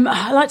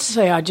 I like to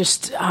say I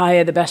just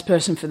hire the best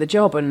person for the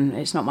job, and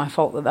it's not my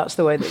fault that that's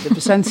the way that the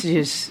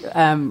percentages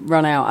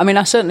run out. I mean,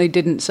 I certainly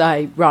didn't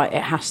say, right,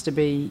 it has to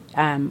be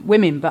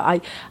women,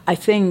 but I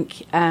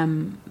think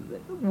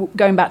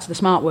going back to the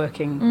smart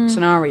working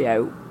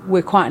scenario,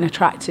 we're quite an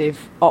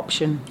attractive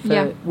option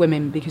for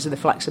women because of the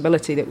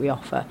flexibility that we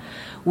offer,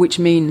 which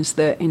means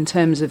that in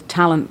terms of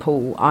talent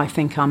pool, I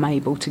think I'm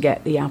able to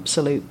get the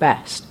absolute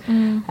best.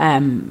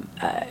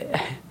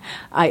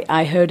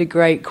 I heard a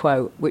great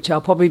quote, which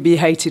I'll probably be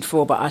hated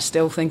for, but I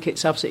still think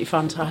it's absolutely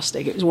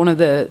fantastic. It was one of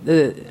the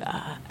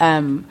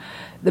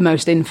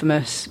most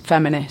infamous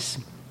feminists,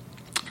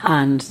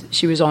 and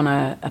she was on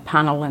a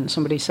panel, and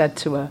somebody said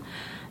to her,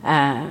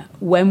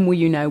 when will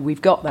you know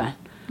we've got there?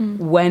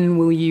 When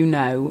will you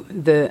know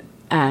that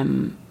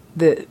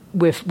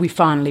we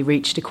finally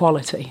reached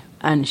equality?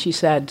 And she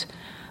said,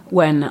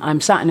 when I'm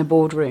sat in a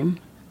boardroom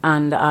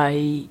and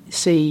I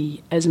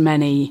see as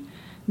many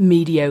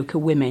mediocre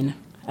women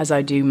as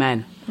I do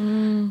men.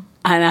 And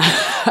I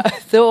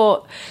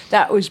thought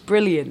that was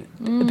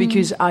brilliant,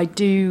 because I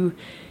do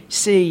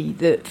see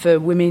that for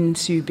women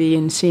to be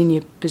in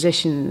senior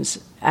positions,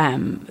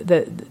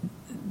 that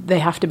they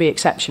have to be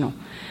exceptional,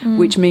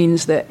 which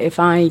means that if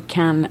I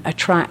can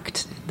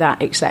attract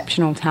that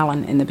exceptional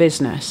talent in the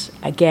business,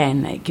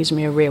 again, it gives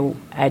me a real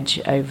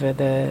edge over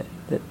the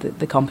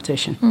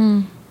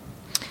competition.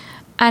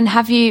 And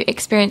have you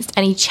experienced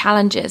any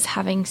challenges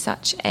having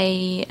such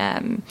a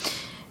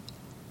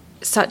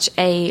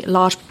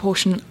large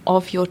proportion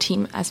of your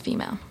team as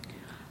female?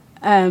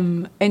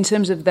 In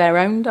terms of their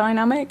own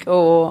dynamic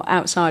or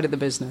outside of the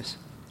business?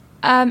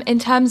 In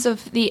terms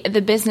of the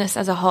business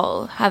as a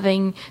whole,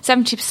 having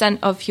 70%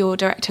 of your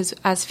directors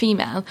as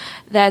female,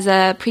 there's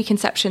a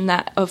preconception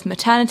that of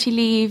maternity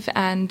leave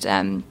and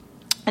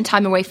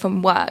time away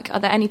from work. Are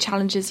there any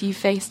challenges you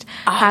faced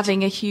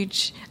having a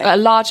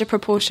larger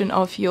proportion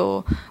of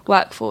your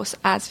workforce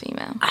as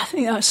female? I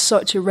think that's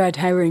such a red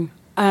herring.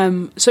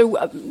 So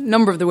a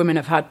number of the women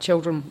have had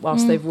children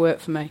whilst they've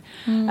worked for me.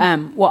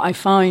 What I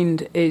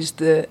find is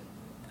that,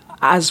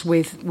 as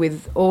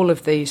with all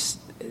of these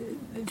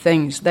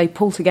things, they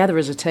pull together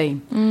as a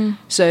team.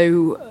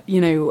 So,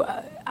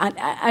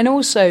 and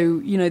also,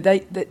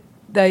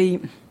 they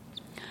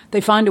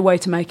find a way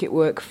to make it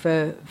work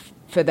for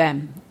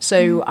them.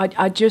 So I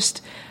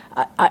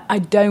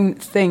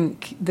don't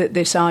think that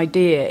this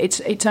idea,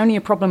 it's only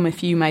a problem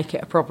if you make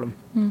it a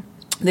problem.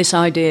 This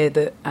idea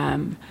that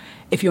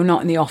if you're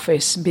not in the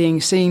office being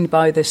seen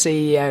by the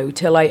CEO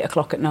till 8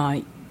 o'clock at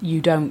night,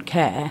 you don't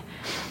care,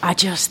 I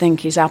just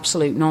think is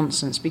absolute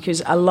nonsense,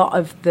 because a lot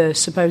of the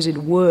supposed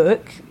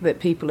work that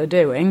people are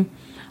doing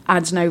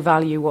adds no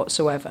value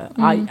whatsoever.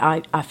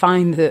 I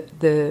find that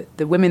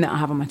the women that I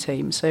have on my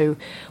team, so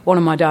one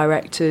of my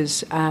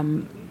directors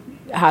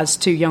has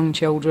 2 young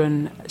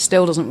children,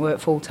 still doesn't work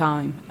full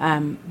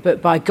time,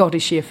 but by God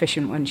is she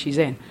efficient when she's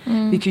in,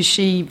 because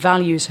she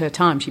values her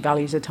time. She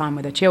values her time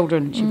with her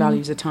children. She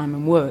values her time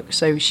and work.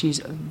 So she's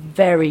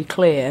very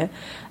clear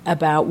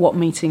about what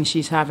meetings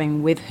she's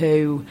having with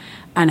who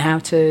and how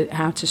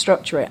to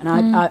structure it. And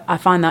I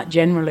find that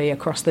generally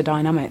across the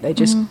dynamic, they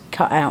just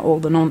cut out all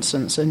the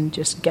nonsense and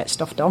just get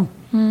stuff done.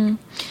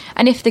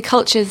 And if the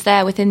culture's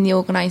there within the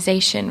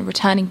organisation,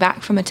 returning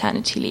back from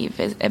maternity leave,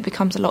 it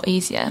becomes a lot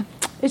easier.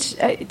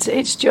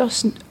 It's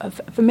just,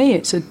 for me,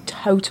 it's a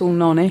total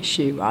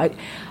non-issue. I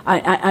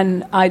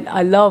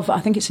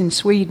think it's in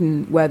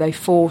Sweden where they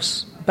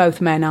force both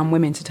men and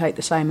women to take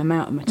the same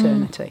amount of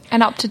maternity.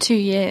 And up to 2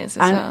 years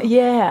as well.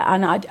 Yeah,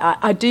 and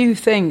I do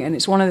think, and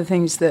it's one of the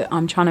things that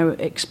I'm trying to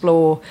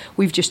explore,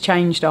 we've just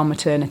changed our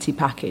maternity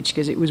package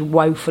because it was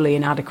woefully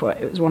inadequate.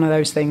 It was one of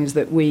those things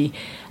that we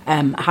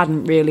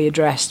hadn't really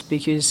addressed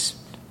because,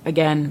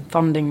 again,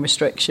 funding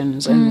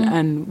restrictions,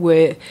 and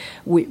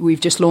we've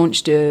just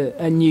launched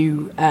a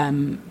new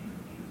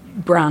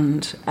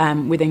brand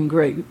within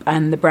group,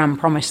 and the brand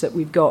promise that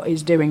we've got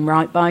is doing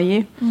right by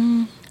you.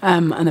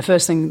 And the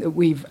first thing that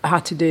we've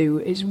had to do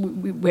is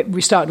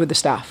we started with the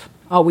staff.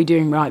 Are we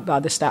doing right by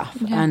the staff?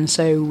 Yeah. And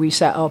so we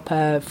set up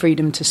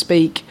Freedom to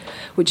Speak,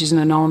 which is an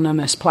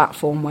anonymous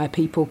platform where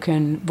people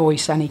can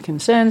voice any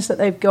concerns that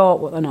they've got,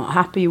 what they're not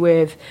happy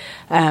with.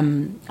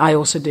 I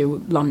also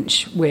do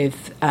lunch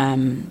with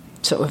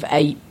sort of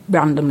 8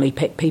 randomly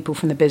pick people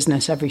from the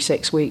business every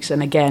 6 weeks,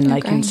 and again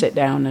they can sit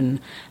down and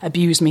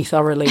abuse me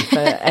thoroughly for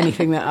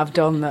anything that I've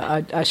done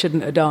that I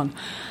shouldn't have done.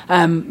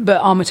 But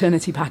our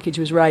maternity package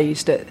was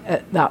raised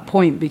at that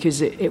point because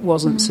it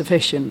wasn't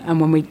sufficient, and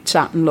when we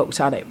sat and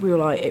looked at it, we were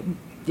like,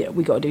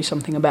 we got to do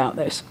something about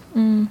this.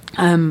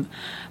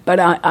 But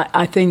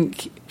I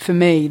think for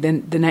me,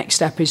 the next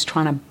step is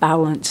trying to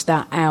balance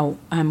that out.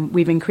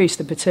 We've increased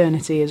the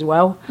paternity as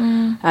well,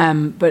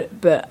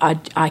 but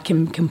I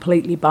can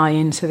completely buy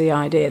into the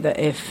idea that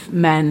if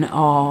men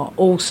are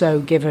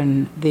also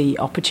given the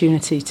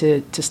opportunity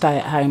to stay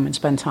at home and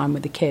spend time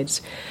with the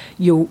kids,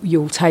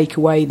 you'll take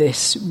away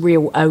this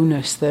real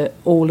onus that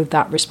all of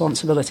that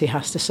responsibility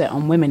has to sit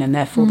on women, and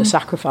therefore the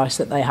sacrifice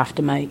that they have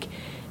to make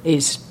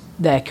is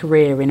their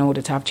career in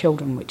order to have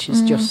children, which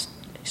is just,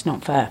 it's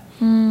not fair.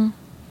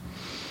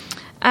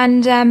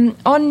 And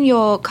on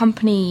your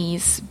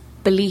company's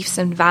beliefs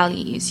and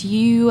values,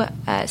 you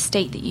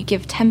state that you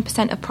give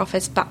 10% of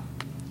profits back.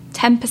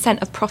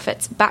 10% of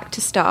profits back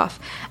to staff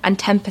and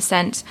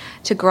 10%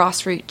 to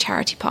grassroots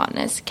charity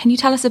partners. Can you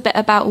tell us a bit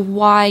about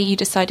why you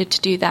decided to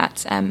do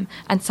that and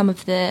some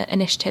of the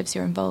initiatives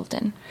you're involved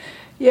in?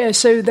 Yeah,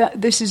 so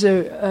this is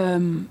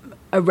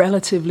a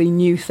relatively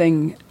new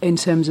thing in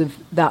terms of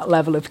that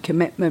level of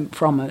commitment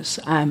from us.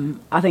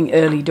 I think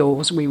early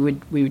doors we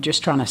were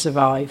just trying to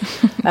survive,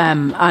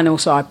 and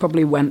also I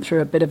probably went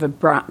through a bit of a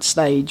brat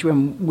stage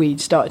when we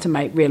started to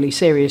make really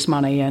serious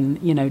money,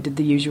 and did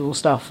the usual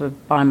stuff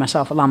of buying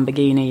myself a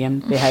Lamborghini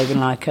and behaving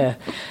like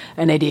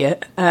an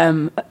idiot.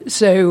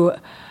 So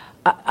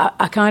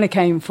I kind of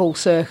came full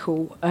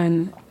circle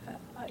and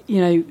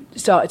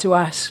started to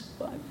ask,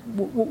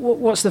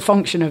 what's the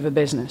function of a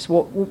business?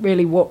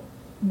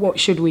 What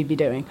should we be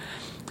doing?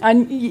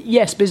 And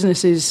yes,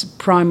 business's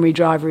primary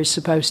driver is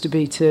supposed to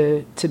be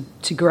to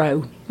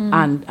grow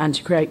and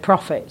to create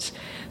profits.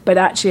 But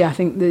actually, I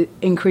think that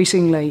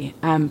increasingly,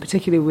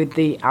 particularly with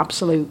the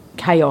absolute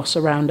chaos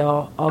around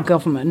our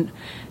government,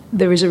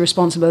 there is a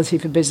responsibility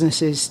for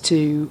businesses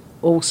to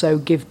also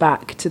give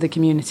back to the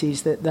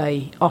communities that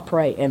they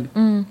operate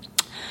in.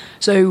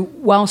 So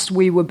whilst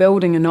we were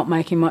building and not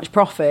making much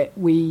profit,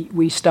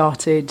 we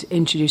started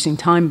introducing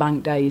time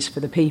bank days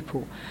for the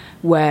people,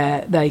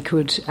 where they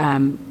could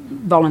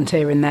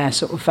volunteer in their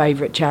sort of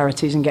favourite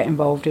charities and get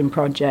involved in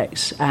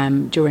projects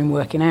during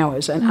working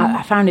hours. And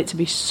I found it to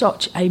be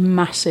such a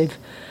massive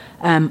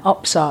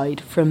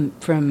upside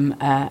from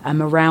a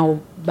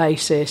morale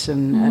basis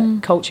and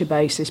a culture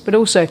basis, but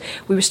also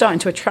we were starting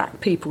to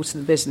attract people to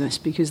the business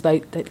because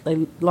they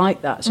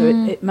like that. So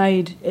it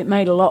made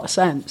a lot of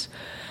sense.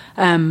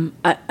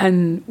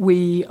 And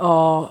we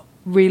are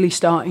really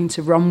starting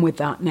to run with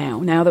that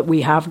now that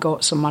we have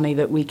got some money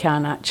that we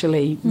can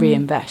actually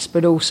reinvest,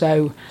 but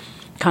also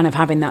kind of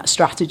having that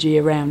strategy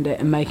around it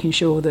and making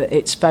sure that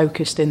it's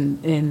focused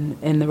in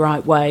the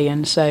right way.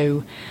 And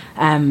so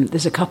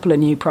there's a couple of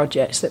new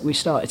projects that we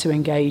started to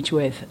engage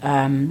with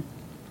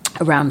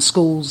around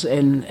schools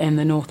in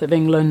the north of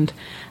England,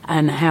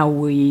 and how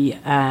we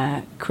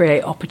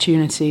create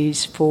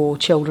opportunities for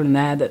children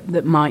there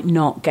that might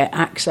not get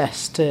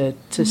access to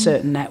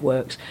certain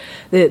networks.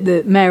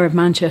 The Mayor of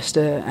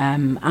Manchester,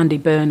 Andy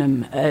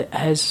Burnham,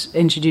 has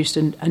introduced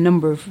a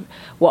number of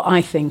what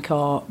I think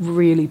are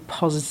really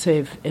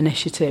positive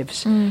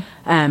initiatives,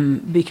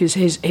 because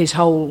his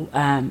whole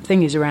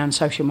thing is around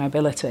social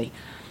mobility.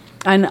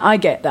 And I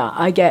get that.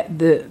 I get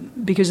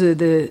that because of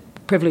the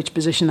privileged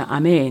position that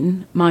I'm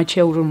in, my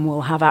children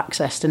will have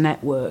access to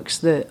networks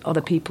that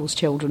other people's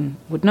children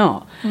would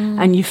not.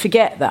 And you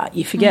forget that.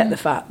 You forget the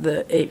fact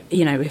that,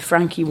 if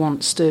Frankie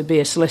wants to be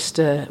a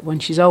solicitor when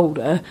she's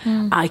older,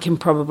 I can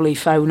probably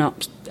phone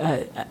up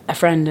a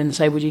friend and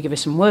say, would you give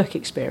us some work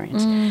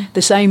experience?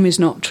 The same is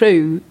not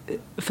true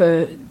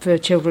for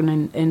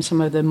children in some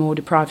of the more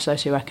deprived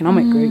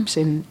socioeconomic groups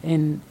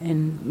in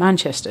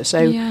Manchester.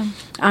 So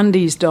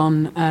Andy's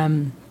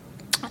done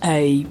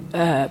a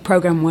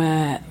programme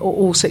where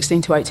all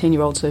 16 to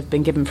 18-year-olds have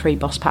been given free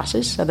bus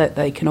passes so that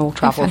they can all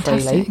travel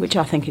freely, which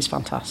I think is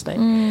fantastic.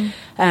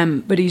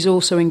 But he's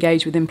also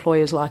engaged with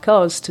employers like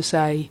us to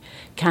say,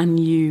 can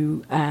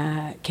you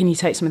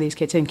take some of these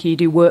kids in? Can you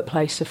do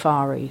workplace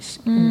safaris?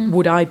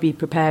 Would I be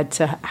prepared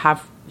to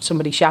have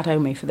somebody shadow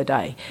me for the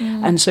day.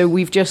 And so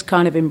we've just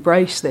kind of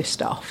embraced this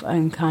stuff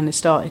and kind of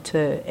started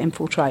to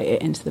infiltrate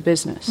it into the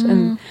business.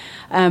 And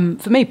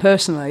for me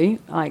personally,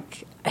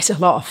 like, it's a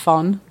lot of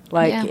fun.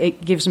 Like,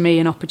 it gives me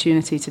an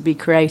opportunity to be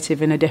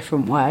creative in a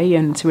different way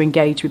and to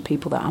engage with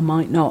people that I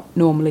might not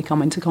normally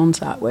come into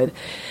contact with.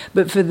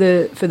 But for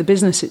the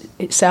business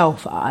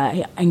itself,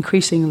 I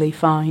increasingly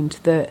find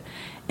that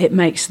it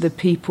makes the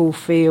people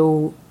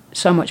feel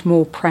so much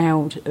more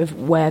proud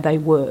of where they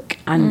work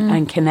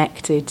and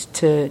connected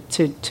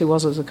to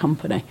us as a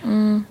company.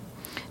 No,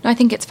 I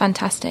think it's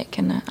fantastic,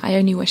 and I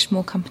only wish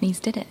more companies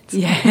did it.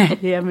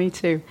 Yeah, me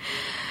too.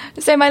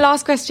 So my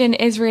last question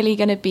is really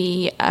going to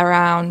be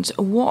around,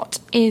 what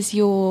is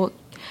your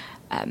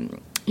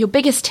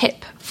biggest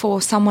tip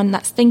for someone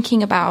that's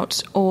thinking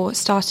about or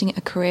starting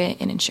a career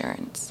in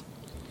insurance?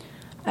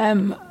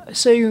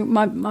 So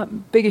my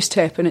biggest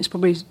tip, and it's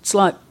probably a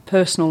slight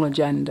personal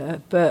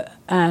agenda, but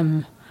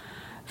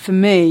for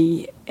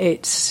me,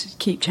 it's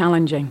keep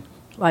challenging.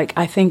 Like,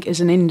 I think as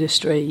an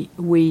industry,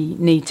 we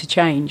need to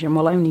change, and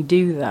we'll only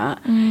do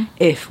that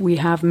if we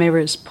have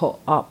mirrors put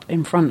up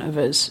in front of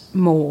us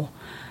more.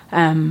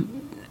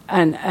 And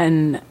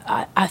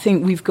I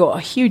think we've got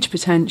a huge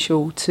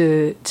potential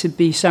to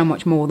be so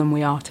much more than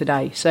we are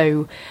today.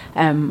 So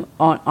on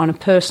a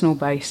personal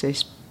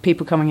basis,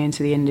 people coming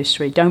into the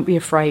industry, don't be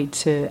afraid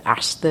to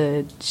ask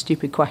the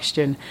stupid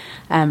question.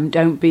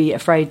 Don't be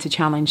afraid to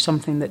challenge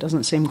something that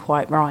doesn't seem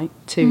quite right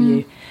to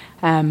you.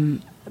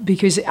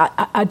 Because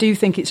I do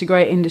think it's a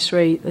great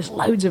industry. There's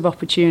loads of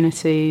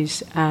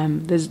opportunities.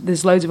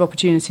 There's loads of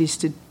opportunities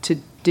to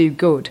do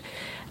good.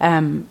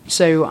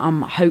 So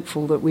I'm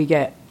hopeful that we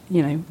get,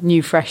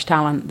 new fresh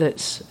talent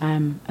that's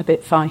a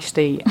bit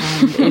feisty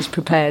and is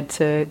prepared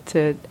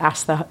to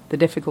ask the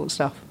difficult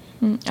stuff.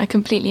 I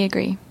completely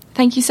agree.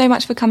 Thank you so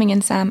much for coming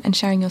in, Sam, and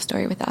sharing your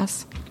story with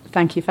us.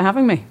 Thank you for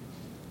having me.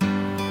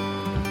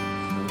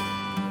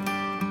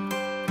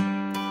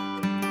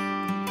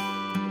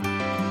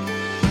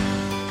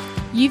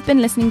 You've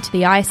been listening to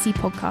the ISC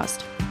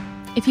podcast.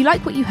 If you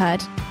like what you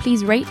heard,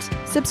 please rate,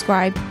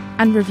 subscribe,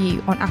 and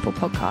review on Apple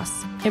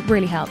Podcasts. It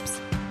really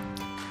helps.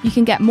 You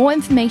can get more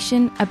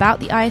information about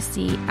the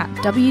ISC at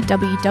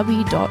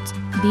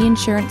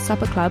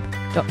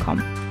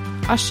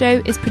www.theinsuranceSupperClub.com. Our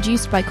show is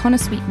produced by Connor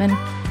Sweetman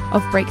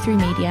of Breakthrough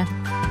Media.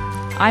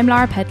 I'm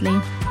Lara Pedley.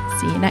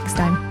 See you next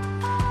time.